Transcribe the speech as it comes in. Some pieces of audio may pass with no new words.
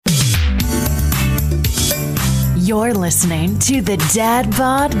You're listening to the Dad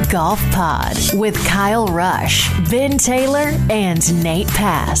Bod Golf Pod with Kyle Rush, Ben Taylor, and Nate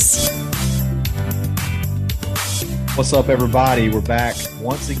Pass. What's up, everybody? We're back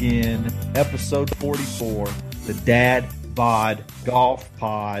once again, episode 44, the Dad Bod Golf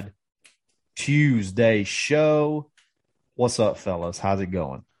Pod Tuesday show. What's up, fellas? How's it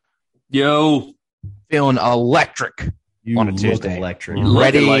going? Yo, feeling electric You on a look Tuesday. electric.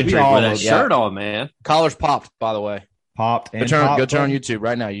 ready Ready. with that shirt on, man. Collars popped, by the way. Popped and Go turn on YouTube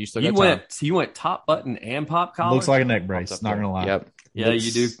right now. You still got time. You went top button and pop collar. Looks like a neck brace. Not gonna lie. Yep. Yeah,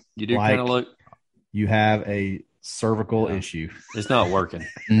 Looks you do like kind of look. You have a cervical Yeah. issue. It's not working.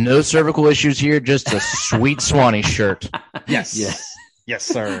 No cervical issues here. Just a sweet Swanee shirt. Yes. Yes. Yes,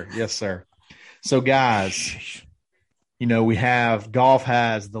 sir. Yes, sir. So, guys, you know, golf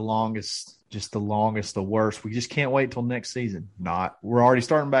has the longest, the worst. We just can't wait till next season. We're already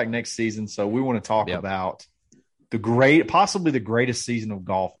starting back next season. So we want to talk about possibly the greatest season of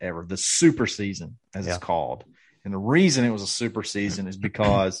golf ever, the super season, as it's called. And the reason it was a super season is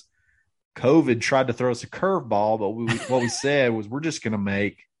because COVID tried to throw us a curveball, but what we said was we're just going to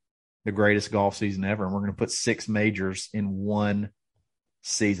make the greatest golf season ever. And we're going to put 6 majors in one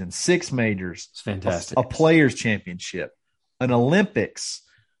season. 6 majors. It's fantastic. A Players Championship, an Olympics,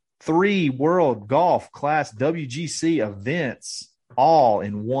 3 World Golf Class WGC events, all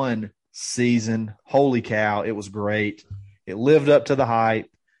in one season. Holy cow, it was great. It lived up to the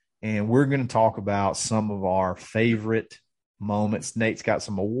hype, and we're going to talk about some of our favorite moments. Nate's got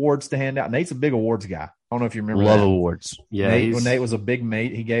some awards to hand out. Nate's a big awards guy. I don't know if you remember Love that. awards. Yeah, when Nate was a big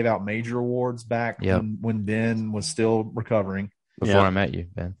mate, he gave out major awards back when Ben was still recovering. Before I met you,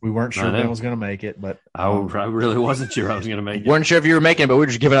 Ben. We weren't sure Ben was going to make it, but I really wasn't sure I was going to make it. Weren't sure if you were making it, but we were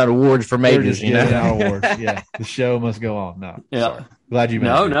just giving out awards for majors. Giving out awards. Yeah, the show must go on. No, sorry. Glad you made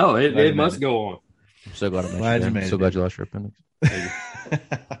it. No, it must go on. I'm so glad I Glad you made made it. So glad you lost your appendix.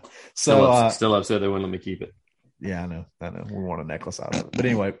 Still upset they wouldn't let me keep it. Yeah, I know. We want a necklace out of it. But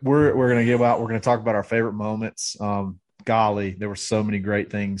anyway, we're going to talk about our favorite moments. Golly, there were so many great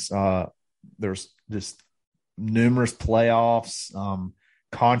things. There's just numerous playoffs,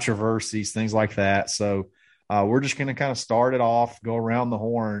 controversies, things like that. So we're just going to kind of start it off, go around the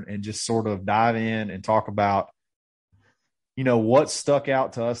horn, and just sort of dive in and talk about, you know, what stuck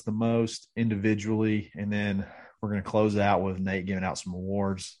out to us the most individually. And then we're going to close out with Nate giving out some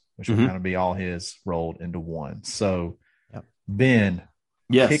awards, which will kind of be all his rolled into one. So, Ben,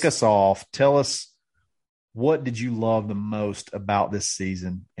 kick us off. Tell us, what did you love the most about this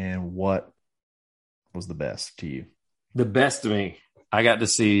season, and what was the best to you? The best to me, I got to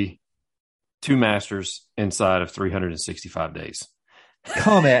see 2 Masters inside of 365 days.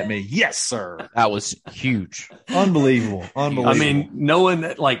 Come at me. Yes, sir. That was huge. Unbelievable. I mean, knowing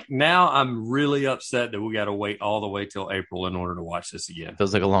that, like, now I'm really upset that we got to wait all the way till April in order to watch this again.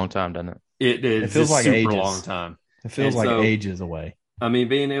 Feels like a long time, doesn't it? It feels like super ages. long time. It feels like ages away. I mean,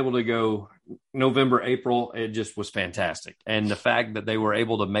 being able to go November, April, it just was fantastic. And the fact that they were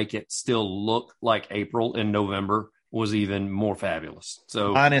able to make it still look like April in November was even more fabulous.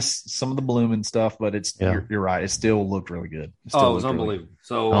 So minus some of the blooming stuff, but you're right. It still looked really good. It was unbelievable. Good.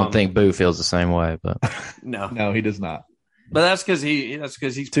 So I don't think Boo feels the same way, but no, he does not. But that's because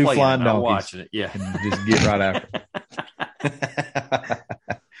he's 2 playing, flying donkeys, watching it. Yeah, and just get right after.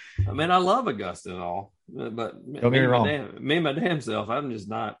 I mean, I love Augusta and all, but don't get me wrong. Me and my damn self, I'm just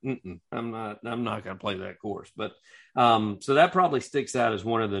not. I'm not going to play that course. But so that probably sticks out as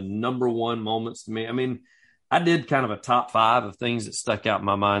one of the number one moments to me. I mean, I did kind of a top 5 of things that stuck out in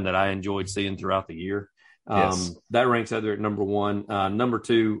my mind that I enjoyed seeing throughout the year. That ranks out there at number 1. Number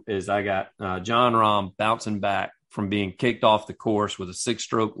 2 is I got Jon Rahm bouncing back from being kicked off the course with a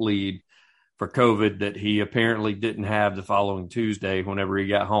 6-stroke lead for COVID that he apparently didn't have the following Tuesday whenever he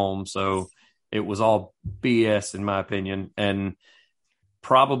got home. So it was all BS in my opinion, and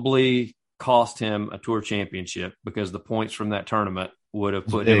probably cost him a tour championship because the points from that tournament would have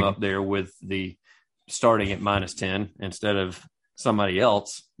put him up there with the starting at -10 instead of somebody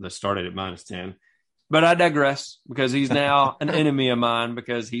else that started at -10. But I digress, because he's now an enemy of mine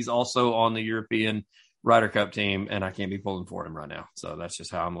because he's also on the European Ryder Cup team, and I can't be pulling for him right now. So that's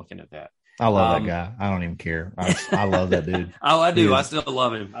just how I'm looking at that. I love that guy. I don't even care. I love that dude. Oh, I do. I still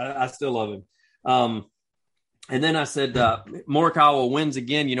love him. I still love him. And then I said, Morikawa wins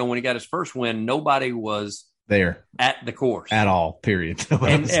again. You know, when he got his first win, nobody was there at the course at all, period.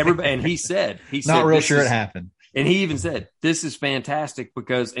 And he said, not real sure it happened. And he even said, this is fantastic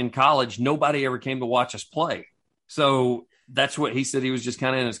because in college, nobody ever came to watch us play. So that's what he said. He was just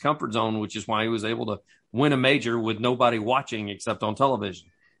kind of in his comfort zone, which is why he was able to win a major with nobody watching except on television.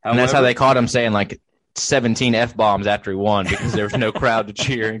 However, and that's how they caught him saying, like, 17 F-bombs after he won because there was no crowd to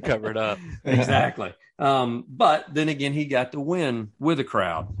cheer and cover it up. Exactly. But then again, he got to win with a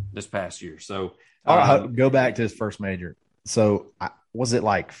crowd this past year. So go back to his first major. So was it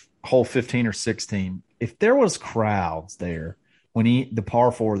like hole 15 or 16? If there was crowds there when the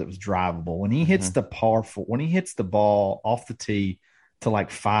par 4 that was drivable, when he hits the par 4, when he hits the ball off the tee to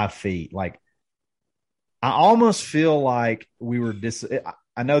like 5 feet, like I almost feel like we were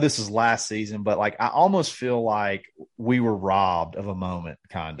I know this is last season, but like I almost feel like we were robbed of a moment,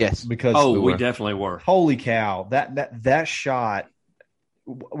 kind of. Yes, because we definitely were. Holy cow! That shot,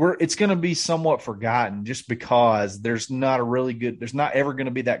 it's going to be somewhat forgotten just because there's not ever going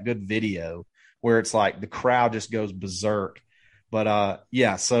to be that good video where it's like the crowd just goes berserk. But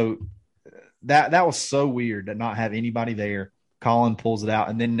yeah, so that was so weird to not have anybody there. Colin pulls it out,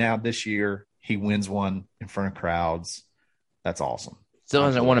 and then now this year he wins one in front of crowds. That's awesome. Still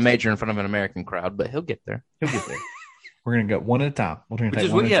hasn't won a major in front of an American crowd, but he'll get there. He'll get there. We're gonna go one at a time. We're gonna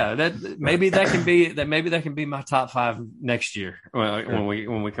take one at a time. Maybe that can be my top 5 next year. Well, sure.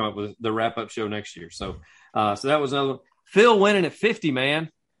 when we come up with the wrap up show next year. So that was another one. Phil winning at 50, man.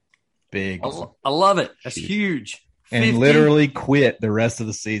 Big. I love it. That's huge. 50. And literally quit the rest of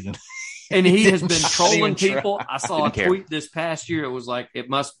the season. And he has been trolling people. I saw a tweet this past year. It was like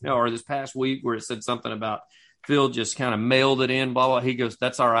this past week where it said something about Phil just kind of mailed it in, blah, blah. He goes,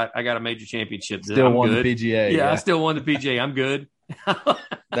 that's all right. I got a major championship. Still won the PGA. Yeah, I still won the PGA. I'm good.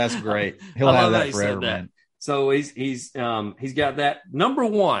 That's great. He'll have that forever, man. So he's got that. Number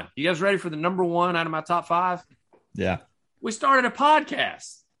 1. You guys ready for the number 1 out of my top 5? Yeah. We started a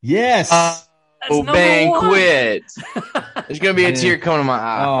podcast. Yes. Bang, quit. There's going to be a tear coming to my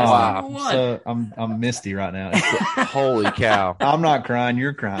eye. Oh, wow. So I'm misty right now. Holy cow. I'm not crying.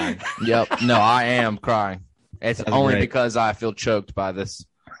 You're crying. Yep. No, I am crying. It's only because I feel choked by this.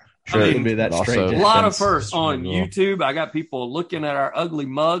 Sure, I mean, that a lot of firsts on YouTube. I got people looking at our ugly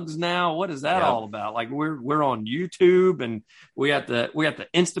mugs now. What is that all about? Like we're on YouTube, and we got the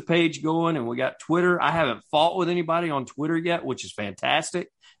Insta page going, and we got Twitter. I haven't fought with anybody on Twitter yet, which is fantastic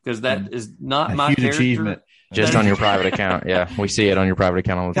because that is not my character. Achievement. Just on your private account. Yeah. We see it on your private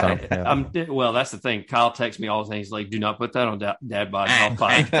account all the time. Yeah. Well, that's the thing. Kyle texts me all the time. He's like, do not put that on Dad Bod Golf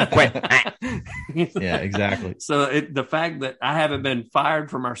Pod. Yeah, exactly. So the fact that I haven't been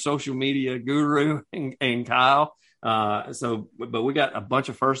fired from our social media guru and Kyle. But we got a bunch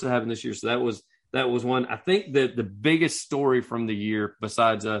of firsts that happened this year. So that was one. I think that the biggest story from the year,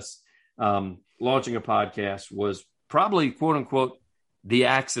 besides us launching a podcast, was probably, quote unquote, the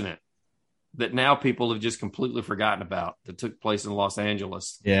accident that now people have just completely forgotten about that took place in Los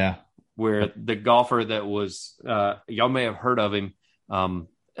Angeles. Yeah. Where the golfer that was, y'all may have heard of him,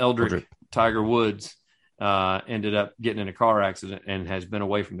 Eldrick Tiger Woods, ended up getting in a car accident and has been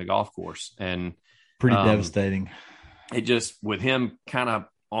away from the golf course. And pretty devastating. It just, with him kind of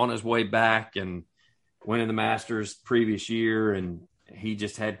on his way back and winning the Masters previous year, and he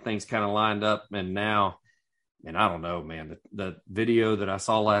just had things kind of lined up. And now, and I don't know, man, the video that I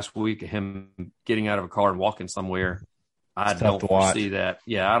saw last week of him getting out of a car and walking somewhere, I don't foresee that.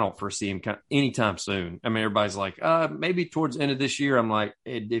 Yeah, I don't foresee him anytime soon. I mean, everybody's like, maybe towards the end of this year. I'm like,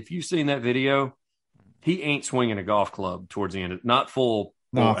 if you've seen that video, he ain't swinging a golf club towards the end. Not full.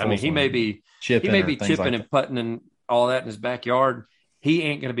 I mean, he may be chipping and putting and all that in his backyard. He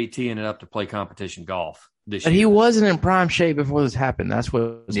ain't going to be teeing it up to play competition golf this year. But he wasn't in prime shape before this happened. That's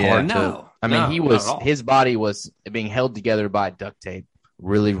what was hard to. I mean, his body was being held together by duct tape.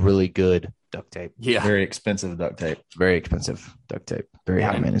 Really, really good duct tape. Yeah. Very expensive duct tape. Very expensive duct tape. Very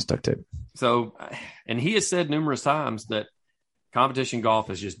high maintenance duct tape. So, and he has said numerous times that competition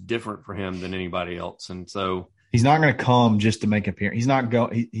golf is just different for him than anybody else. And so he's not going to come just to make an appearance.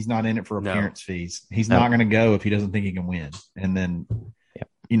 He's not in it for appearance fees. He's not going to go if he doesn't think he can win. And then,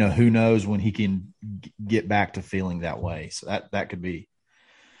 who knows when he can get back to feeling that way. So that could be,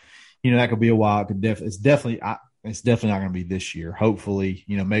 that could be a while. It's definitely not going to be this year. Hopefully,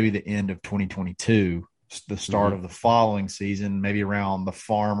 maybe the end of 2022, the start of the following season, maybe around the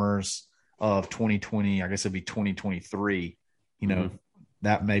Farmers of 2020. I guess it'd be 2023.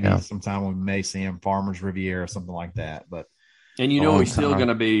 That may be sometime we may see him, Farmers Riviera, something like that. But he's still going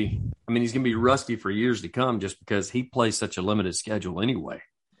to be. I mean, he's going to be rusty for years to come, just because he plays such a limited schedule anyway.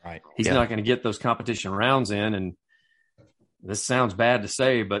 Right. He's not going to get those competition rounds in, and this sounds bad to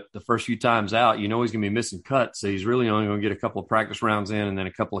say, but the first few times out, he's going to be missing cuts. So he's really only going to get a couple of practice rounds in and then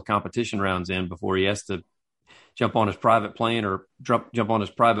a couple of competition rounds in before he has to jump on his private plane or jump on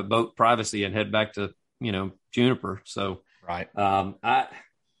his private boat, privacy, and head back to, Juniper. So, right.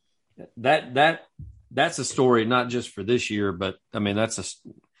 That's a story, not just for this year, but I mean, that's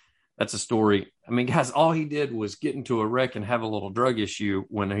That's a story. I mean, guys, all he did was get into a wreck and have a little drug issue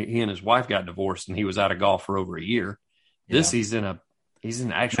when he and his wife got divorced, and he was out of golf for over a year. Yeah. This he's in an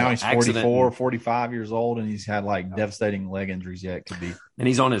actual now he's accident. 44, 45 years old, and he's had like devastating leg injuries yet. Could be. And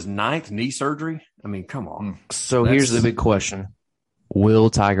he's on his 9th knee surgery. I mean, come on. So here's the big question. Will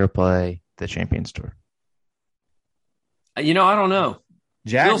Tiger play the Champions Tour? I don't know.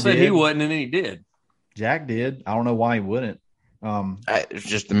 Jack Bill said he wouldn't, and then he did. Jack did. I don't know why he wouldn't. It's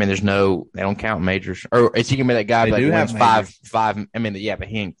just, they don't count majors. Or is he gonna be that guy that wins five? I mean, but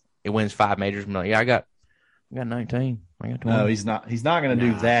he wins 5 majors. I'm like, yeah, I got 19. I got 20. No, he's not. He's not going to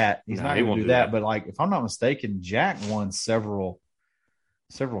do that. He's not going to do that. But like, if I'm not mistaken, Jack won several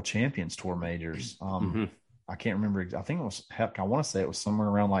Champions Tour majors. I can't remember. I think it was. Heck, I want to say it was somewhere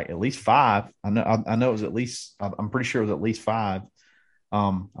around like at least 5. I know it was at least. I'm pretty sure it was at least 5.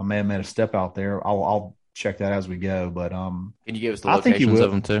 I may have made a step out there. I'll check that as we go. But can you give us the locations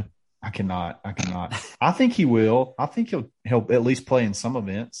of them too? I cannot. I think he will. I think he'll at least play in some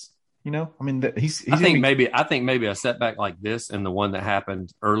events. I mean, he's I think maybe a setback like this and the one that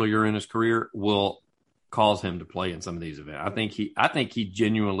happened earlier in his career will cause him to play in some of these events. I think he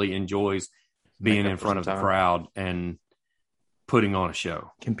genuinely enjoys being in front of the crowd and putting on a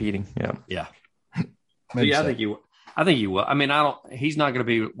show, competing. Yeah. So, yeah, so. I think he will. I mean, he's not going to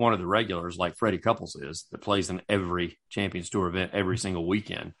be one of the regulars like Freddie Couples is that plays in every Champions Tour event every single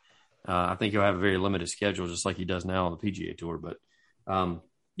weekend. I think he'll have a very limited schedule, just like he does now on the PGA Tour. But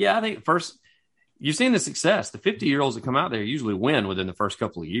yeah, I think first you've seen the success. The 50-year-olds that come out there usually win within the first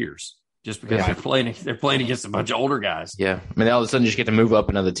couple of years, just because they're playing against a bunch of older guys. Yeah, I mean, they all of a sudden just get to move up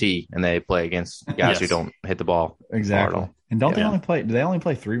another tee and they play against guys who don't hit the ball exactly. And don't they only play? Do they only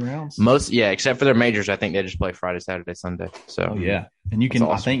play 3 rounds? Except for their majors. I think they just play Friday, Saturday, Sunday. So and you can.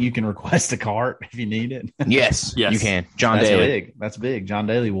 Awesome. I think you can request a cart if you need it. Yes, you can. That's Daly, big. That's big. John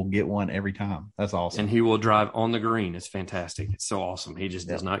Daly will get one every time. That's awesome. And he will drive on the green. It's fantastic. It's so awesome. He just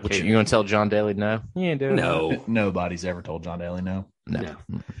does not care. You going to tell John Daly no? He ain't doing no. Nobody's ever told John Daly no. No.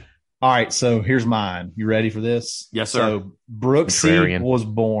 All right, so here's mine. You ready for this? Yes, sir. So Brooksy was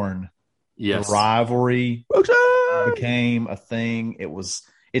born. Yes. The rivalry became a thing.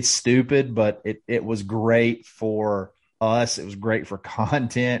 It's stupid, but it was great for us. It was great for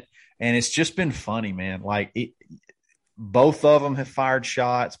content, and it's just been funny, man. Like both of them have fired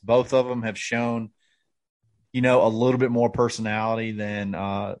shots. Both of them have shown, a little bit more personality than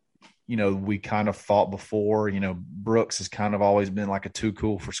we kind of thought before. Brooks has kind of always been like a too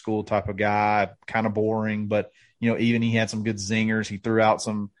cool for school type of guy, kind of boring, but even he had some good zingers. He threw out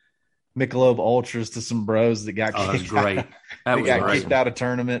some Michelob Ultras to some bros that got kicked out of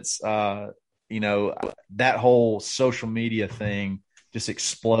tournaments. That whole social media thing just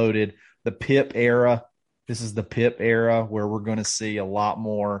exploded. The Pip era. This is the Pip era where we're going to see a lot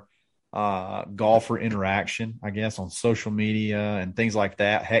more golfer interaction, I guess, on social media and things like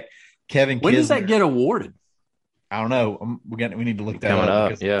that. Heck, Kevin Kisner, when does that get awarded? I don't know. We need to look that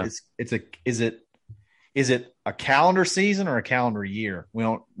up. Yeah. Is it a calendar season or a calendar year?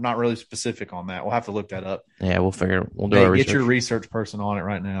 Not really specific on that. We'll have to look that up. Yeah, we'll do Nate, our research. Get your research person on it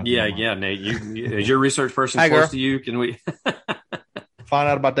right now. Yeah, Nate. Is your research person close to you? Can we find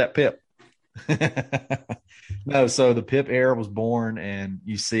out about that Pip? No, so the Pip era was born, and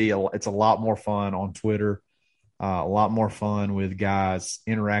you see it's a lot more fun on Twitter. A lot more fun with guys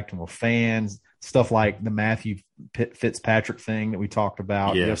interacting with fans, stuff like the Matthew Fitzpatrick thing that we talked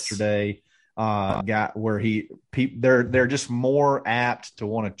about yesterday. Where they're just more apt to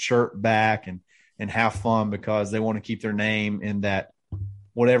want to chirp back and have fun because they want to keep their name in that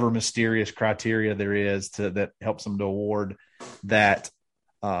whatever mysterious criteria there is that helps them to award that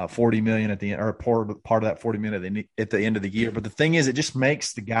 $40 million at the end, or part of that $40 million at the end of the year. But the thing is, it just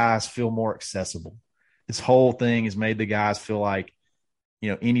makes the guys feel more accessible. This whole thing has made the guys feel like,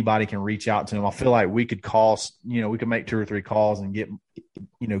 anybody can reach out to them. I feel like we could we could make 2 or 3 calls and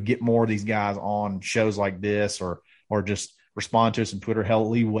get more of these guys on shows like this, or just respond to us on Twitter. Hell,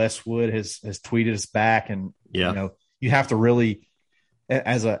 Lee Westwood has tweeted us back, and you have to really,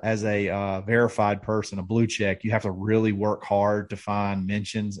 as a verified person, a blue check, you have to really work hard to find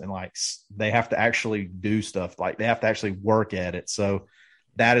mentions, and they have to actually do stuff. Like they have to actually work at it. So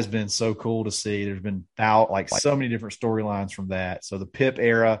that has been so cool to see. There's been so many different storylines from that. So the Pip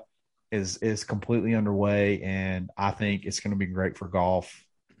era is completely underway, and I think it's going to be great for golf.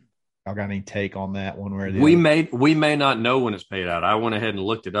 Y'all got any take on that one way or the other? We may not know when it's paid out. I went ahead and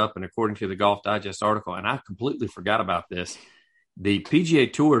looked it up, and according to the Golf Digest article, and I completely forgot about this, the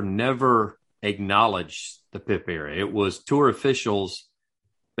PGA Tour never acknowledged the Pip era. It was tour officials,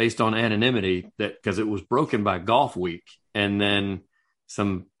 based on anonymity, that because it was broken by Golf Week, and then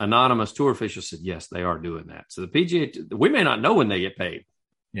some anonymous tour officials said, yes, they are doing that. So the PGA, we may not know when they get paid.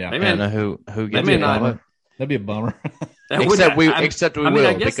 Yeah. They may not know who gets paid. That'd be a bummer. Except we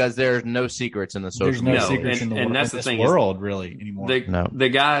will, because there's no secrets in the social media. There's no secrets in the world really anymore. The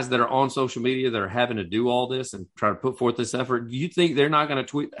guys that are on social media that are having to do all this and try to put forth this effort, do you think they're not going to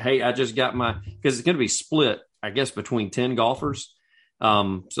tweet, hey, I just got because it's going to be split, I guess, between 10 golfers.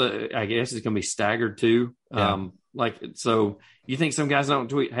 So I guess it's going to be staggered too. Yeah. So you think some guys don't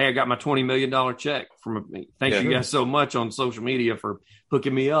tweet, hey, I got my $20 million check thank you guys so much on social media for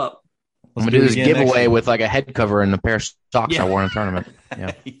hooking me up. I'm going to do this giveaway with like a head cover and a pair of socks I wore in a tournament.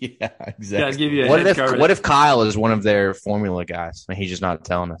 Yeah, yeah, exactly. Give you what if Kyle is one of their formula guys and he's just not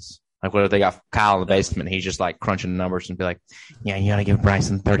telling us? Like, what if they got Kyle in the basement and he's just like crunching the numbers and be like, yeah, you got to give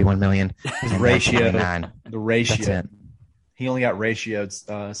Bryson $31 million. His ratio. The ratio. That's it. He only got ratioed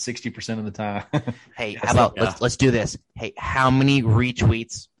 60% of the time. Hey, how about let's do this? Hey, how many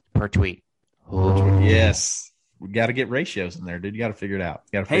retweets per tweet? Yes. We got to get ratios in there, dude. You got to figure it out.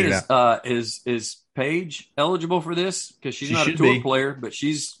 Is Paige eligible for this? Because she's not a tour player, but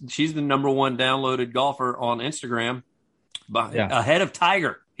she's the number one downloaded golfer on Instagram, ahead of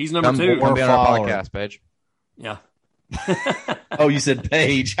Tiger. He's number 2. Come be on our podcast, Paige. Yeah. Oh, you said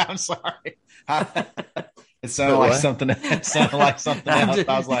Paige. I'm sorry. It sounded like something. It sounded like something else.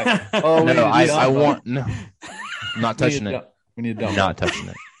 I was like, oh no, I want no. I'm not touching it. We need to not touching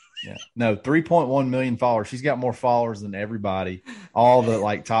it. Yeah. No, 3.1 million followers. She's got more followers than everybody, all the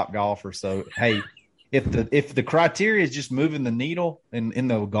like top golfers. So, hey, if the criteria is just moving the needle in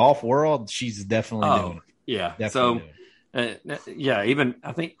the golf world, she's definitely doing it. Yeah. Even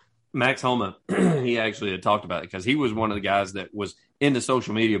I think Max Homa, he actually had talked about it because he was one of the guys that was into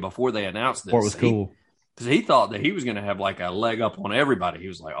social media before they announced this. It was cool. Because he thought that he was going to have like a leg up on everybody. He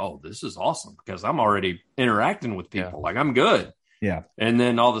was like, oh, this is awesome because I'm already interacting with people. Yeah. Like, I'm good. Yeah. And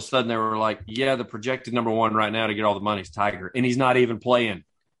then all of a sudden they were like, yeah, the projected number 1 right now to get all the money is Tiger. And he's not even playing.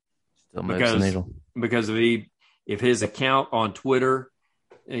 Still moves the needle. Because if his account on Twitter,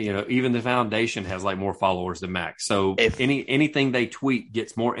 even the foundation has like more followers than Max. So if anything they tweet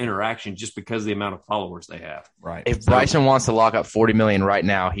gets more interaction just because of the amount of followers they have. Right. If Bryson wants to lock up $40 million right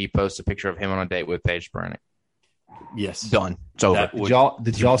now, he posts a picture of him on a date with Paige Spiranac. Yes. Done. It's over.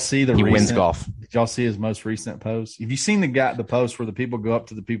 Did y'all see he wins golf. Did y'all see his most recent post? Have you seen the post where the people go up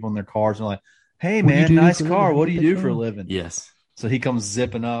to the people in their cars and are like, hey man, nice car. What do you do for a living? Yes. So he comes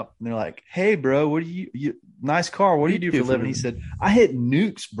zipping up and they're like, hey bro, what do you nice car. What do you do for a living? He said, I hit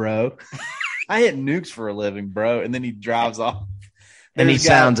nukes, bro. I hit nukes for a living, bro. And then he drives off. And he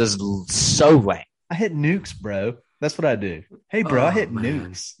sounds so lame. I hit nukes, bro. That's what I do. Hey bro, I hit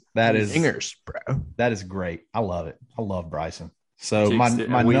nukes. That is fingers, bro. That is great. I love it. I love Bryson. So my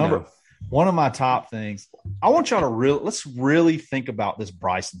number, one of my top things. I want y'all to let's really think about this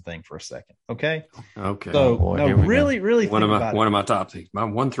Bryson thing for a second. Okay. Okay. So really think about one of my top things. My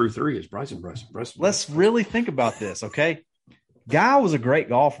 1 through 3 is Bryson. Let's really think about this. Okay. Guy was a great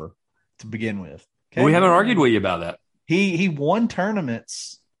golfer to begin with. Okay? We haven't argued with you about that. He won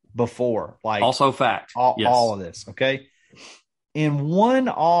tournaments before, like also fact. All of this. Okay. In one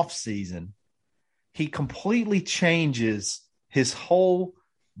off season, he completely changes his whole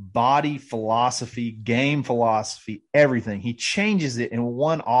body philosophy, game philosophy, everything. He changes it in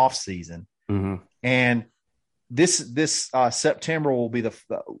one off season. Mm-hmm. And this September will be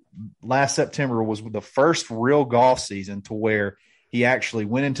last September was the first real golf season to where he actually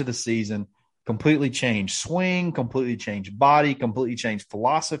went into the season, completely changed swing, completely changed body, completely changed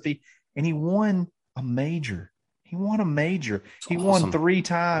philosophy, and he won a major. He won a major. He won 3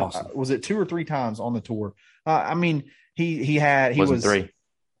 times. Awesome. Was it 2 or 3 times on the tour? It was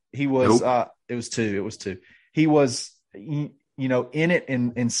 2. It was 2. He was, in it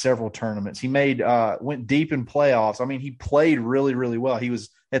in several tournaments. He went deep in playoffs. I mean, he played really, really well. He was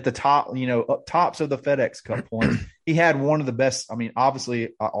at the top, tops of the FedEx Cup points. He had one of the best. I mean, obviously,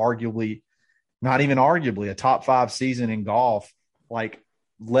 not even arguably, a top 5 season in golf, like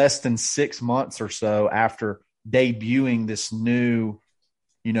less than 6 months or so after debuting this new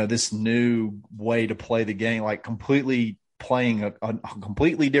way to play the game, like completely playing a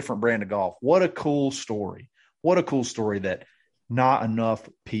completely different brand of golf. What a cool story. What a cool story that not enough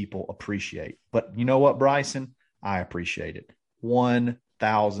people appreciate. But you know what, Bryson? I appreciate it.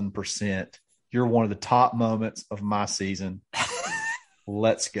 1,000%. You're one of the top moments of my season.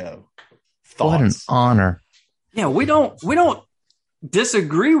 Let's go. Thoughts? What an honor. Yeah, we don't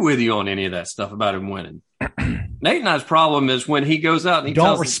disagree with you on any of that stuff about him winning. Nate and I's problem is when he goes out and he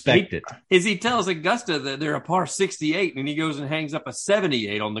he tells Augusta that they're a par 68 and he goes and hangs up a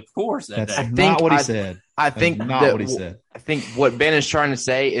 78 on the course that day. Not what he said. I think not what he said. I think what Ben is trying to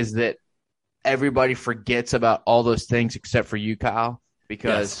say is that everybody forgets about all those things except for you, Kyle,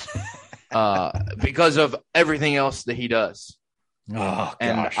 because of everything else that he does. Oh,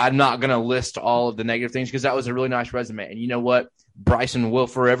 and I'm not going to list all of the negative things because that was a really nice resume. And you know what? Bryson will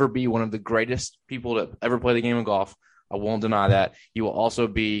forever be one of the greatest people to ever play the game of golf. I won't deny that. He will also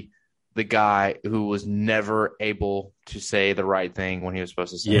be the guy who was never able to say the right thing when he was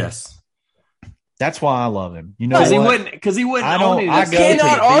supposed to say. Yes. That's why I love him. You know, because he wouldn't. I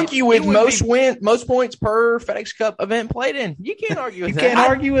cannot argue with most points per FedEx Cup event played in. You can't argue with that. You can't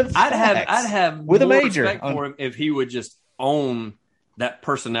argue with. I'd have with more a major respect for him if he would just own that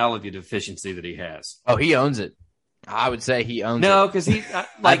personality deficiency that he has. Oh, he owns it. I would say he owns it. No, because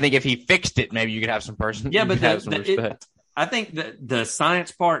I think if he fixed it, maybe you could have some person. Yeah, but have some respect. I think that the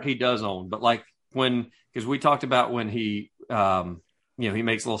science part he does own, but like because we talked about when he. He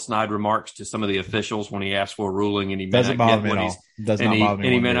makes little snide remarks to some of the officials when he asks for a ruling, and he may not get what he's and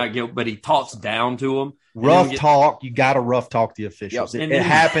he may not get, but he talks down to them. Rough talk, you got to rough talk the officials. Yep. It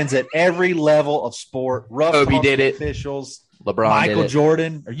happens at every level of sport. Rough Kobe talk did the it. Officials. LeBron Michael did it.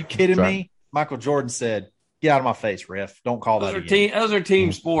 Jordan. Are you kidding me? Michael Jordan said, "Get out of my face, ref. Don't call that again." Those are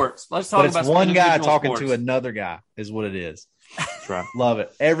team sports. Let's talk about one guy talking sports. to another guy is what it is. That's right. Love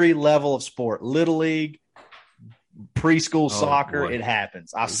it. Every level of sport, little league. Preschool soccer, boy. It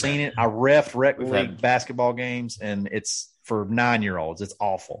happens. I've seen it. I ref rec league basketball games, and it's for 9-year-olds. It's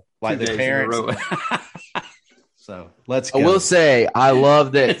awful. Like the parents. So let's go. I will say I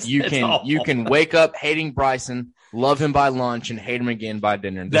love that you can wake up hating Bryson, love him by lunch, and hate him again by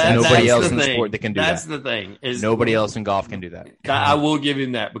dinner. There's nobody else in the sport that can do that. That's the thing. Nobody else in golf can do that. I will give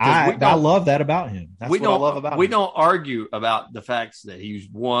him that because I love that about him. That's what I love about him. We don't argue about the facts that he's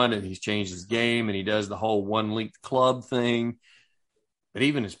won and he's changed his game and he does the whole one-linked club thing. But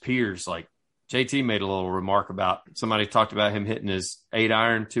even his peers, like JT made a little remark about somebody talked about him hitting his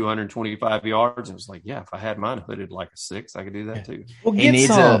 8-iron 225 yards. And it was like, yeah, if I had mine hooded like a 6, I could do that too. Well,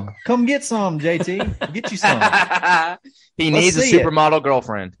 come get some, JT. Get you some. He needs a supermodel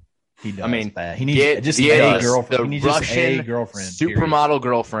girlfriend. He does. I mean, he needs just a girlfriend. The he needs Russian a girlfriend, supermodel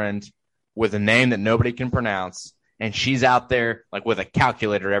girlfriend with a name that nobody can pronounce. And she's out there like with a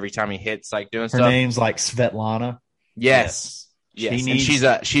calculator every time he hits, like doing stuff. Her name's like Svetlana. Yes. Yes,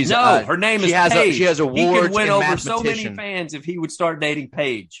 her name is Paige. She has awards. He could win over so many fans if he would start dating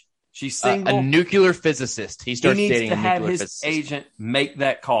Paige. She's single. A nuclear physicist. He starts dating a nuclear physicist. He needs to have his agent make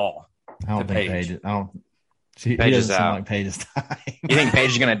that call. I don't think Paige. He Paige doesn't sound like Paige's time. You think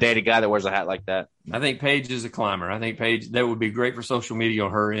Paige is going to date a guy that wears a hat like that? I think Paige is a climber. I think Paige, that would be great for social media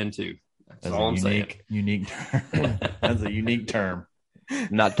on her end too. That's all I'm saying. Unique term. That's a unique term.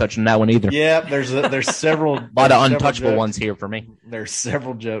 Not touching that one either. Yeah, there's several. A lot of untouchable ones here for me. There's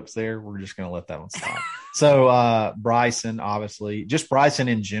several jokes there. We're just going to let that one slide. So Bryson, obviously, just Bryson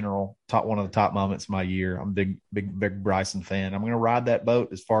in general, one of the top moments of my year. I'm a big Bryson fan. I'm going to ride that boat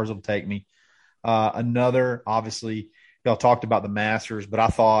as far as it'll take me. Another, obviously, y'all talked about the Masters, but I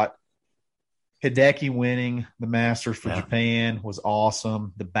thought Hideki winning the Masters for Japan was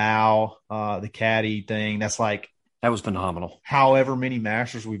awesome. The bow, the caddy thing, that was phenomenal. However many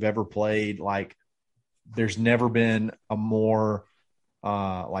Masters we've ever played, like there's never been a more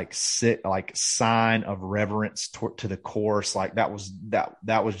sign of reverence to the course. Like that was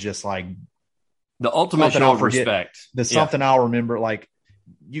just like the ultimate show of respect. Something I'll remember. Like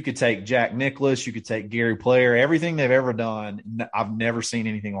you could take Jack Nicklaus, you could take Gary Player, everything they've ever done. I've never seen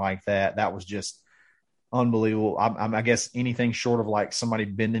anything like that. That was just unbelievable. I guess anything short of like somebody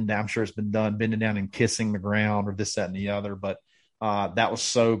bending down, I'm sure it's been done, bending down and kissing the ground or this, that, and the other. But that was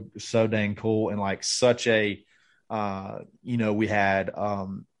so dang cool. And like such a, we had,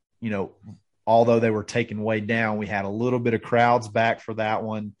 although they were taken way down, we had a little bit of crowds back for that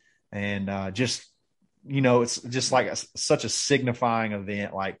one. And it's just like such a signifying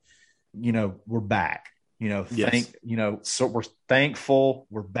event. Like, we're back, yes. So we're thankful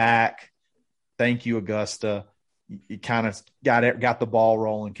we're back. Thank you, Augusta. You kind of got the ball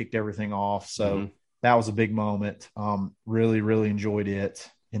rolling, kicked everything off. So that was a big moment. Really, really enjoyed it.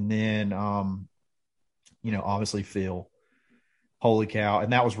 And then, obviously Phil, holy cow.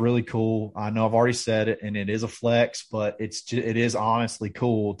 And that was really cool. I know I've already said it and it is a flex, but it is honestly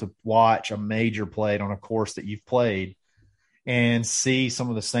cool to watch a major played on a course that you've played and see some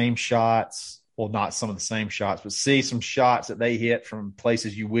of the same shots. Well, not some of the same shots, but see some shots that they hit from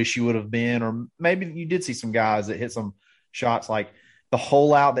places you wish you would have been, or maybe you did see some guys that hit some shots like the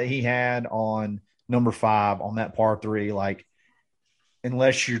hole out that he had on number 5 on that par 3. Like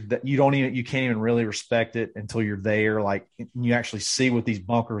unless you can't even really respect it until you're there. Like you actually see what these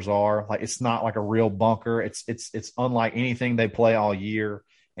bunkers are. Like it's not like a real bunker. It's unlike anything they play all year,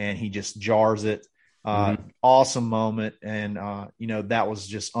 and he just jars it. Awesome moment, and that was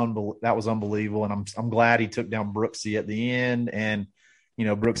just unbelievable. And I'm glad he took down Brooksy at the end, and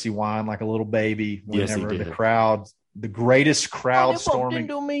Brooksy whined like a little baby whenever the greatest crowd storming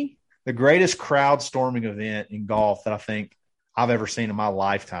event in golf that I think I've ever seen in my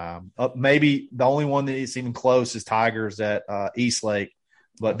lifetime. Maybe the only one that is even close is Tigers at Eastlake,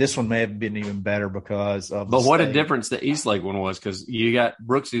 but this one may have been even better because of. But what a difference the Eastlake one was, because you got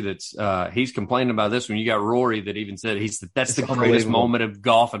Brooksy that's he's complaining about this one. You got Rory that even said that's the greatest moment of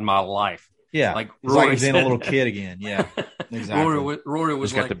golf in my life. Yeah, like Rory being a little kid again. Yeah, exactly. Rory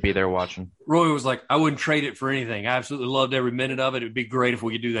was got to be there watching. Rory was like, I wouldn't trade it for anything. I absolutely loved every minute of it. It would be great if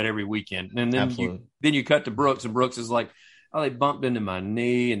we could do that every weekend. And then you cut to Brooks, and Brooks is like, oh, they bumped into my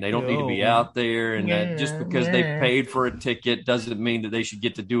knee and they don't need to be out there. And that just because they paid for a ticket doesn't mean that they should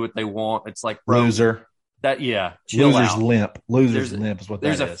get to do what they want. It's like, bro, loser. Loser's limp. Loser's limp is what that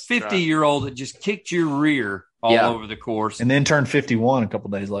is. There's a 50-year-old that just kicked your rear all over the course. And then turned 51 a couple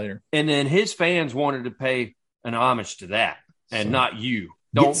days later. And then his fans wanted to pay an homage to that and not you.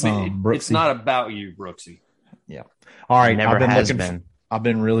 It's not about you, Brooksy. Yeah. All right. I've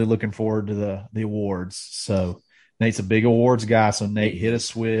been really looking forward to the awards. So Nate's a big awards guy, so Nate, hit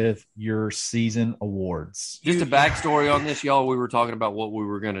us with your season awards. Just a backstory on this, y'all. We were talking about what we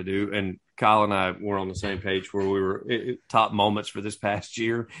were going to do, and Kyle and I were on the same page where we were top moments for this past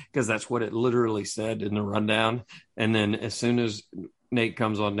year, because that's what it literally said in the rundown. And then as soon as Nate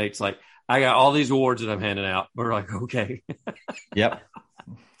comes on, Nate's like, I got all these awards that I'm handing out. We're like, okay. Yep.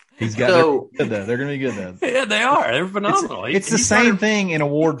 He's got they're going to be good though. Yeah, they are. They're phenomenal. It's the same thing in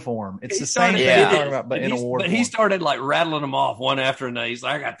award form. It's the same thing you're talking about, but in award form. He started like rattling them off one after another. He's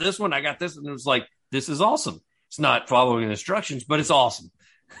like, I got this one, I got this. And it was like, this is awesome. It's not following the instructions, but it's awesome.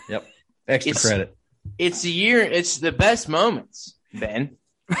 Yep. Extra credit. It's the best moments, Ben.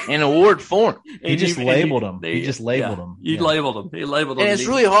 In award form. He just labeled them. He labeled them. He labeled them. And it's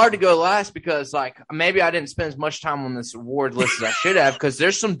really hard to go last because, like, maybe I didn't spend as much time on this award list as I should have, because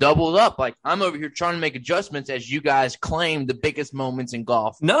there's some doubled up. Like, I'm over here trying to make adjustments as you guys claim the biggest moments in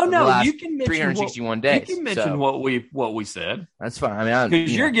golf. No, you can mention 361 days. You can mention what we said. That's fine. I mean,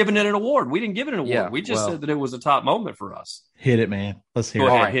 because you're giving it an award. We didn't give it an award. Yeah, we just said that it was a top moment for us. Hit it, man. Let's hear it.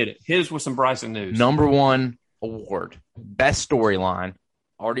 Go ahead, hit it. Hit us with some Bryson news. Number one award, best storyline.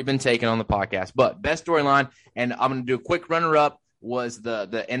 Already been taken on the podcast, but best storyline, and I'm going to do a quick runner-up, was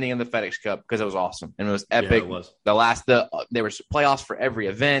the ending of the FedEx Cup, because it was awesome and it was epic. Yeah, it was. There was playoffs for every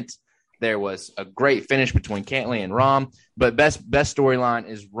event. There was a great finish between Cantlay and Rahm, but best storyline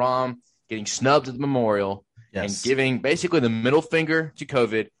is Rahm getting snubbed at the Memorial and giving basically the middle finger to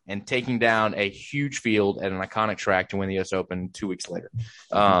COVID and taking down a huge field at an iconic track to win the US Open 2 weeks later.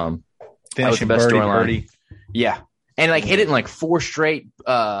 Finishing best storyline. Yeah. And like hit it in like 4 straight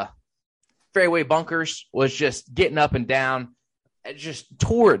fairway bunkers, was just getting up and down. It just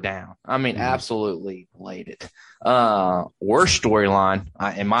tore it down. I mean, absolutely laid it. Worst storyline,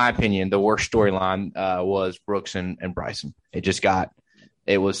 in my opinion, the worst storyline was Brooks and Bryson. It just got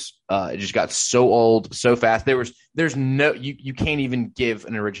so old so fast. There's no you can't even give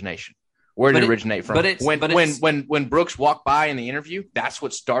an origination. Where did it originate from? When Brooks walked by in the interview, that's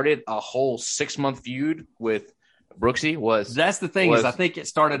what started a whole 6-month feud with Brooksy. That's the thing, is I think it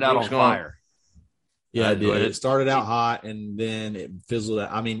started out on fire. Yeah, it did. It started out hot and then it fizzled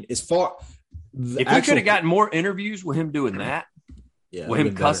out. I mean, if we could have gotten more interviews with him doing that, with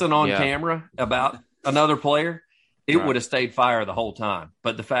him cussing on camera about another player, it would have stayed fire the whole time.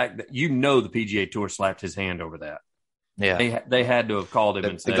 But the fact that the PGA Tour slapped his hand over that. Yeah, they had to have called him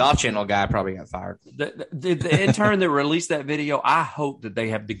and said, the Golf Channel guy probably got fired. The intern that released that video, I hope that they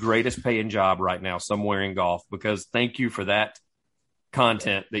have the greatest paying job right now somewhere in golf, because thank you for that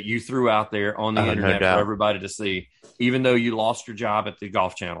content that you threw out there on the internet for everybody to see, even though you lost your job at the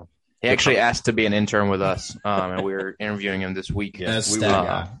Golf Channel. He actually asked to be an intern with us, and we were interviewing him this week.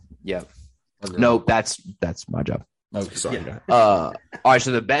 Yeah. No, that's my job. Oh, sorry. All right,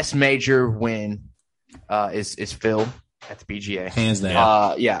 so the best major win is Phil at the PGA, hands down.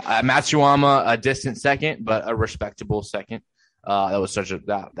 Matsuyama a distant second, but a respectable second. That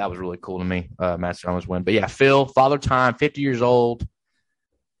was really cool to me. Matsuyama's win, but yeah, Phil, Father Time, 50 years old,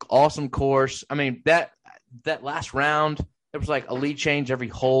 awesome course. I mean, that last round, there was like a lead change every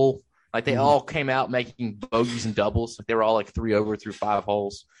hole. Like they all came out making bogeys and doubles. Like they were all like 3 over through 5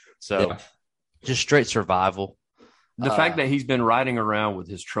 holes. So just straight survival. The fact that he's been riding around with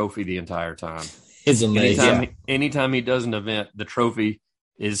his trophy the entire time. It's amazing. Anytime he does an event, the trophy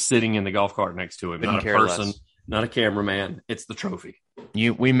is sitting in the golf cart next to him. Not a person, not a cameraman. It's the trophy.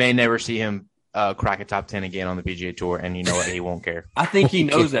 We may never see him crack a top 10 again on the PGA Tour, and you know what? He won't care. I think he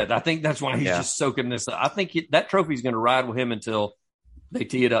knows that. I think that's why he's just soaking this up. I think that trophy's going to ride with him until they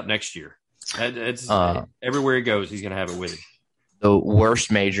tee it up next year. It's everywhere he goes, he's going to have it with him. The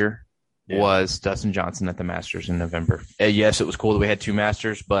worst major was Dustin Johnson at the Masters in November. Yes, it was cool that we had 2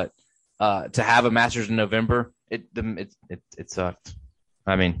 Masters, but to have a Masters in November, it sucked.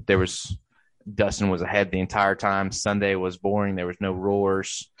 I mean, Dustin was ahead the entire time. Sunday was boring. There was no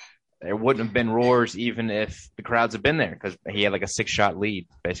roars. There wouldn't have been roars even if the crowds had been there because he had like a 6-shot lead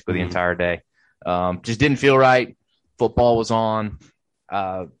basically the entire day. Just didn't feel right. Football was on.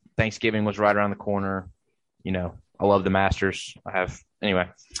 Thanksgiving was right around the corner. You know, I love the Masters. But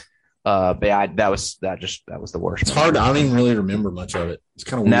that was the worst. It's hard. I don't even really remember much of it. It's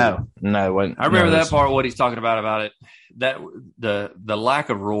kind of weird. No, it wasn't. I remember that part. What he's talking about it. That the lack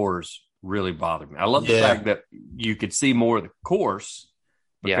of roars really bothered me. I love the fact that you could see more of the course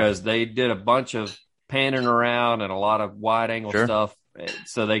because they did a bunch of panning around and a lot of wide angle stuff,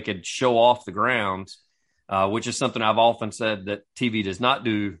 so they could show off the grounds, which is something I've often said that TV does not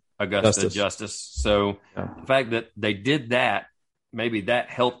do Augusta justice. So the fact that they did that. Maybe that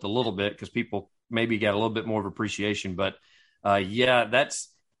helped a little bit because people maybe got a little bit more of appreciation. But that's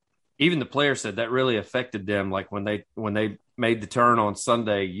even the player said that really affected them. Like when they made the turn on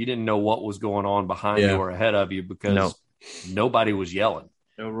Sunday, you didn't know what was going on behind you or ahead of you because nobody was yelling.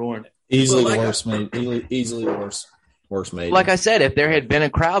 No roaring. Easily the worst, mate. Easily the worst made. Like I said, if there had been a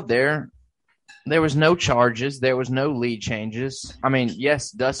crowd there was no charges. There was no lead changes. I mean,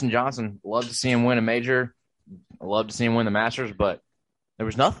 yes, Dustin Johnson, love to see him win a major. I love to see him win the Masters, but there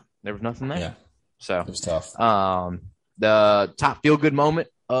was nothing. There was nothing there. Yeah. So it was tough. The top feel-good moment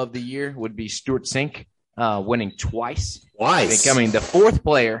of the year would be Stuart Sink winning twice. Becoming the 4th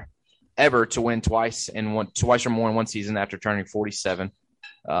player ever to win twice or more in one season after turning 47.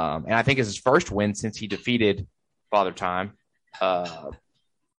 And I think it's his first win since he defeated Father Time,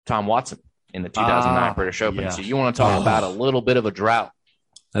 Tom Watson, in the 2009 British Open. Yeah. So you want to talk about a little bit of a drought.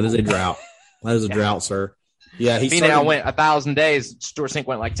 That is a drought. That is a drought, sir. Yeah, Finau went 1,000 days. Stuart Sink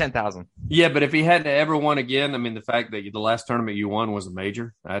went like 10,000. Yeah, but if he hadn't ever won again, I mean, the fact that the last tournament you won was a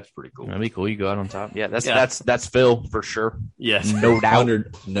major, that's pretty cool. That'd be cool. You go out on top. Yeah, that's Phil for sure. Yes, no doubt,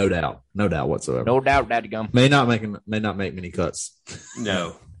 no doubt whatsoever. No doubt, Daddy Gum may not make many cuts.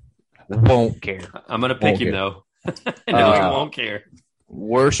 No, won't care. I'm gonna pick him though. No, he won't care.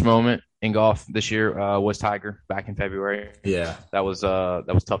 Worst moment in golf this year was Tiger back in February. Yeah, that was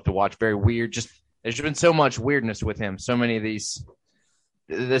tough to watch. Very weird. There's been so much weirdness with him. So many of these.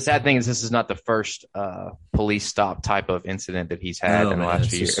 The sad thing is this is not the first police stop type of incident that he's had in the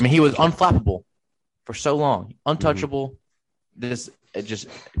last few years. I mean, he was unflappable for so long, untouchable. Mm-hmm.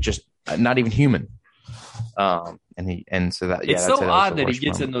 Just not even human. So that it's so odd that he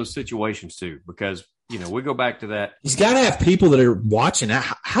gets in those situations too, because we go back to that. He's got to have people that are watching out.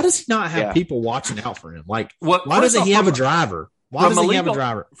 How does he not have people watching out for him? Like, why doesn't he have a driver? Why doesn't he have a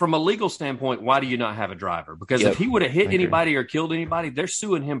driver? From a legal standpoint, why do you not have a driver? Because if he would have hit anybody or killed anybody, they're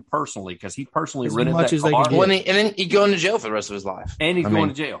suing him personally because he personally rented that car. And then he's going to jail for the rest of his life. And he's going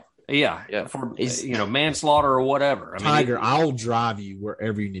to jail. Yeah. For manslaughter or whatever. Tiger, I'll drive you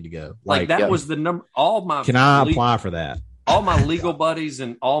wherever you need to go. Like that was the number. Can I apply for that? All my legal buddies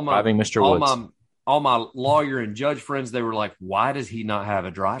and all my lawyer and judge friends, they were like, "Why does he not have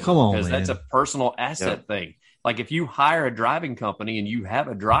a driver?" Come on, because that's a personal asset thing. Like if you hire a driving company and you have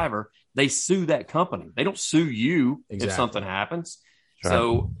a driver, they sue that company. They don't sue you if something happens. Right.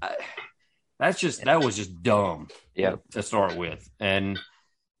 So that was just dumb to start with. And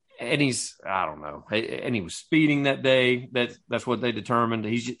he's, I don't know. And he was speeding that day. That's what they determined.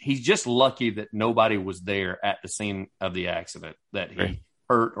 He's just lucky that nobody was there at the scene of the accident that he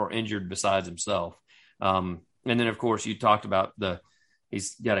hurt or injured besides himself. And then of course you talked about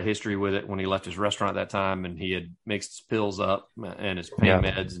he's got a history with it when he left his restaurant at that time and he had mixed his pills up and his pain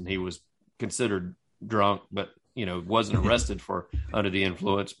meds and he was considered drunk, but wasn't arrested for under the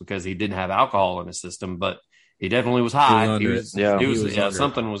influence because he didn't have alcohol in his system, but he definitely was high. He was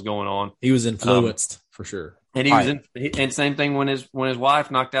something was going on. He was influenced for sure. And he was and same thing when his wife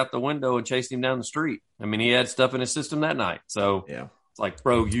knocked out the window and chased him down the street. I mean, he had stuff in his system that night. So it's like,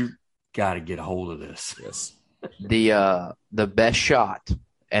 bro, you got to get a hold of this. Yes. The best shot,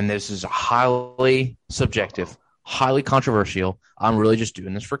 and this is highly subjective, highly controversial. I'm really just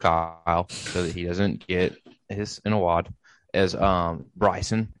doing this for Kyle so that he doesn't get his in a wad. As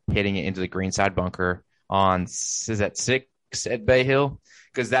Bryson hitting it into the greenside bunker on, is that 6 at Bay Hill?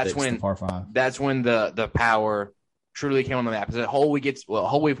 because that's when the power truly came on the map. Because a hole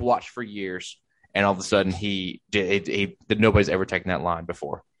we've watched for years, and all of a sudden nobody's ever taken that line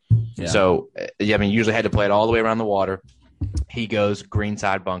before. Yeah. So usually had to play it all the way around the water. He goes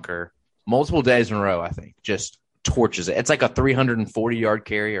greenside bunker multiple days in a row. I think just torches it. It's like a 340-yard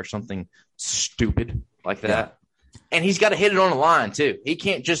carry or something stupid like that. Yeah. And he's got to hit it on the line too. He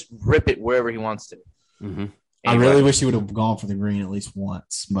can't just rip it wherever he wants to. Mm-hmm. I really wish he would have gone for the green at least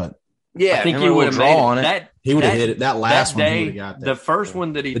once, but yeah, I think he would have draw on it. He would have hit it. That last one, he would have got there. The first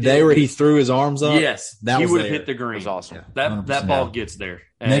one that he did, day where he threw his arms up, yes, he would have hit the green. It was awesome. That ball gets there.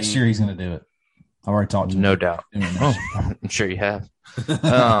 And next year he's going to do it. I've already talked to him. No doubt. I'm sure you have.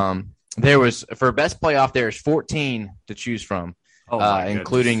 There was for best playoff. There's 14 to choose from,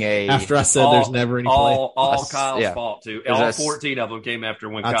 including a. After I said there's never any playoffs, all Kyle's fault too. All 14 of them came after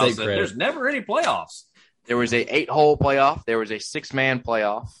when Kyle said there's never any playoffs. There was a 8-hole playoff. There was a 6-man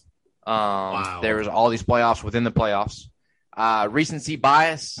playoff. Wow. There was all these playoffs within the playoffs. Recency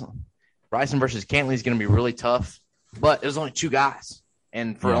bias. Bryson versus Cantley is going to be really tough, but it was only 2 guys,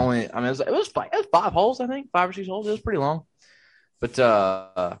 and for it was 5 holes, I think, 5 or 6 holes. It was pretty long, but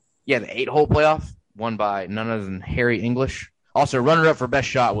the 8-hole playoff won by none other than Harry English. Also, runner-up for best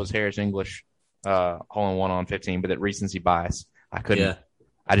shot was Harris English, hole-in-one on 15, but that recency bias, I couldn't. Yeah.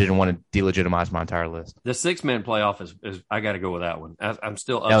 I didn't want to delegitimize my entire list. The 6-man playoff is I got to go with that one. I'm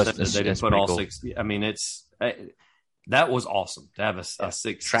still upset that they didn't put all cool. 6. I mean, that was awesome to have a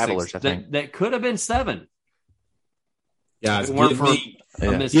 6 travelers. I think that could have been 7. Yeah,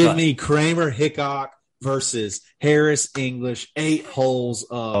 give me Kramer Hickok versus Harris English, 8 holes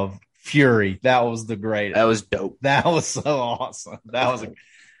of fury. That was the greatest. That was dope. That was so awesome. That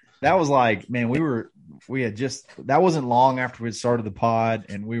was like, man, that wasn't long after we started the pod,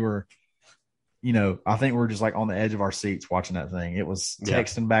 and we were, I think we were just like on the edge of our seats watching that thing. It was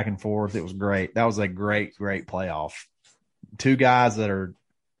texting back and forth. It was great. That was a great, great playoff. 2 guys that are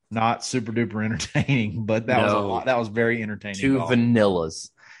not super duper entertaining, but that was a lot. That was very entertaining. 2 vanillas.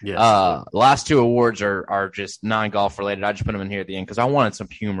 Yes. Last 2 awards are just non-golf related. I just put them in here at the end because I wanted some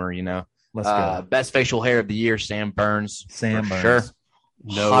humor, Let's go. Best facial hair of the year, Sam Burns. Sam Burns. Sure.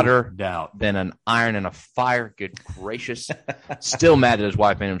 No hotter doubt than an iron in a fire. Good gracious. Still mad at his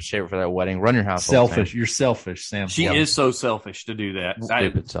wife made him shave for that wedding. Run your house. Selfish. You're selfish, Sam. She is so selfish to do that.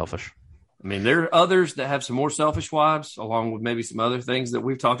 Stupid selfish. I mean, there are others that have some more selfish wives, along with maybe some other things that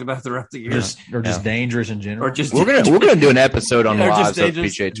we've talked about throughout the years, or just dangerous in general. Or just we're gonna do an episode on the lives of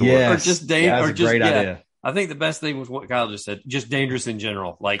PGA Tour. Yes. Or just dangerous. That's a great idea. I think the best thing was what Kyle just said, just dangerous in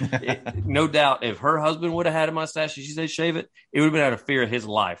general. Like, no doubt, if her husband would have had a mustache and she said shave it, it would have been out of fear of his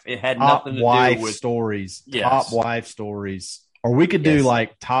life. It had nothing to do with stories. Yes. Top wife stories. Or we could do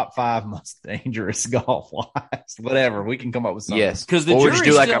like top 5 most dangerous golf wives. Whatever. We can come up with something. Yes. Because we just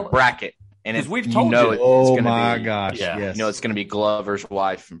do like a bracket. And if we've told you, oh my gosh. Yeah. Yes. It's going to be Glover's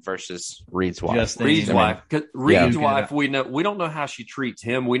wife versus Reed's wife. Reed's wife. Reed's wife, we don't know how she treats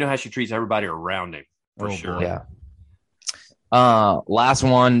him. We know how she treats everybody around him. For sure. Yeah. Last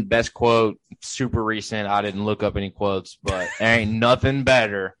one, best quote, super recent. I didn't look up any quotes, but there ain't nothing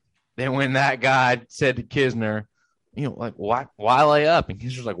better than when that guy said to Kisner, like, why lay up? And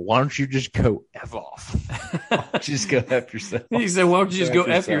Kisner's like, why don't you just go F off? Just go F yourself. He said, why don't you just go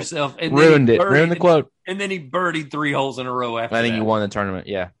F yourself? And ruined the quote. And then he birdied 3 holes in a row after I think he won the tournament,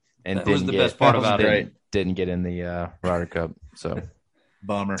 yeah. And that was the best part about it. Didn't get in the Ryder Cup, so.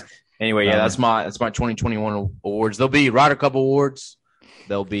 Bummer. Anyway, that's my 2021 awards. There'll be Ryder Cup awards.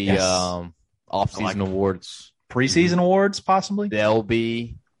 There'll be off-season awards. Preseason awards, possibly? There'll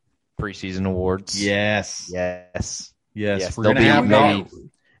be preseason awards. Yes. We're going to have maybe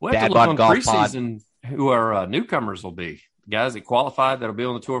we'll have to look on preseason who our newcomers will be. Guys that qualified that'll be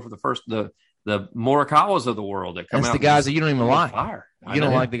on the tour for the Morikawas of the world that come out. That's the guys that you don't even like. Fire. You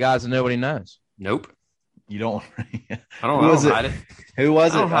don't like the guys that nobody knows. Nope. You don't. I don't hide it. Who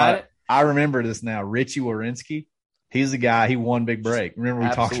was it? I remember this now. Richie Warinsky. He's the guy. He won Big Break. Remember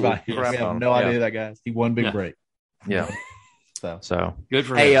we talked about him? We have no idea that guy. He won Big Break. Yeah. So good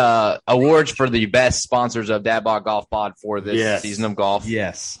for him. Hey, awards for the best sponsors of Dad Bod Golf Pod for this season of golf.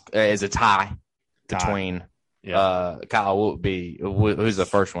 Yes. Is a tie between Kyle. Who's the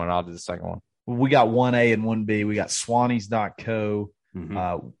first one? I'll do the second one. We got 1A and 1B. We got Swannies.co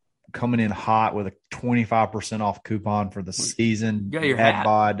coming in hot with a 25% off coupon for the season. You got your Dad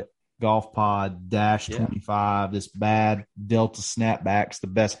Bod Golf Pod -25. This bad Delta snapback's the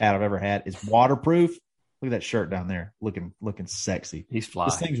best hat I've ever had. It's waterproof. Look at that shirt down there, looking sexy. He's fly.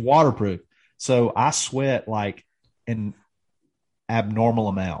 This thing's waterproof. So I sweat like an abnormal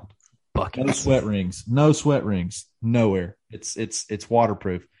amount. buckets. No sweat rings. No sweat rings. Nowhere. It's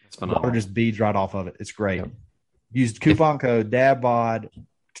waterproof. Water just beads right off of it. It's great. Yep. Use coupon code DADBOD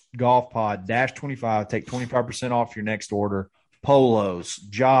Golf Pod -25. Take 25% off your next order. Polos,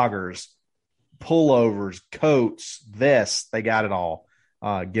 joggers, pullovers, coats, vests. They got it all.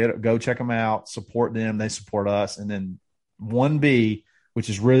 Go check them out. Support them. They support us. And then 1B, which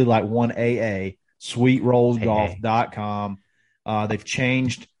is really like 1AA, sweetrollsgolf.com. They've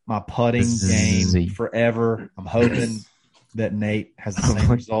changed my putting game forever. I'm hoping that Nate has the same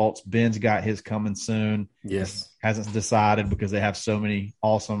results. Ben's got his coming soon. Yes. Hasn't decided because they have so many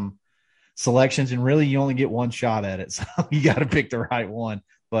awesome selections, and really you only get one shot at it. So you got to pick the right one.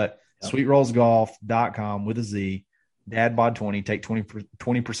 But sweetrollsgolf.com with a Z, DadBod20, take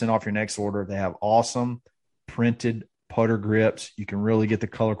 20% off your next order. They have awesome printed putter grips. You can really get the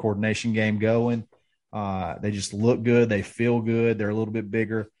color coordination game going. They just look good. They feel good. They're a little bit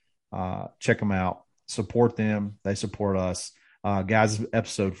bigger. Check them out. Support them. They support us. Guys,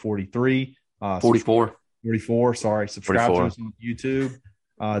 episode 43. 44. 44, sorry. Subscribe 44. To us on YouTube.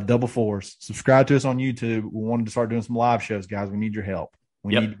 Double fours. Subscribe to us on YouTube. We wanted to start doing some live shows, guys. We need your help.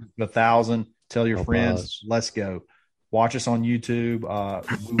 We need 1,000. Tell your friends. Let's go. Watch us on YouTube.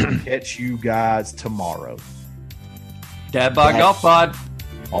 We will catch you guys tomorrow. Dad Bod Golf Pod.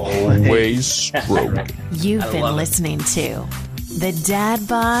 Always stroke. You've been listening to the Dad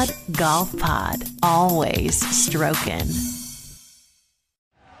Bod Golf Pod. Always stroking.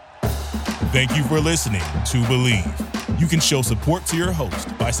 Thank you for listening to Believe. You can show support to your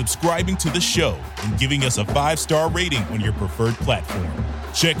host by subscribing to the show and giving us a 5-star rating on your preferred platform.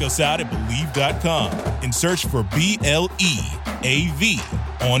 Check us out at Believe.com and search for BLEAV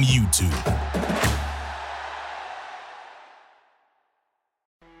on YouTube.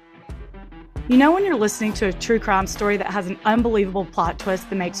 You know when you're listening to a true crime story that has an unbelievable plot twist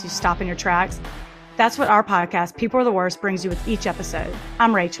that makes you stop in your tracks? That's what our podcast, People Are the Worst, brings you with each episode.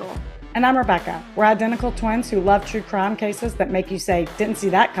 I'm Rachel. And I'm Rebecca. We're identical twins who love true crime cases that make you say, didn't see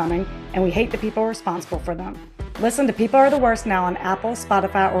that coming, and we hate the people responsible for them. Listen to People Are the Worst now on Apple,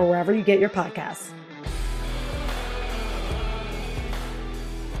 Spotify, or wherever you get your podcasts.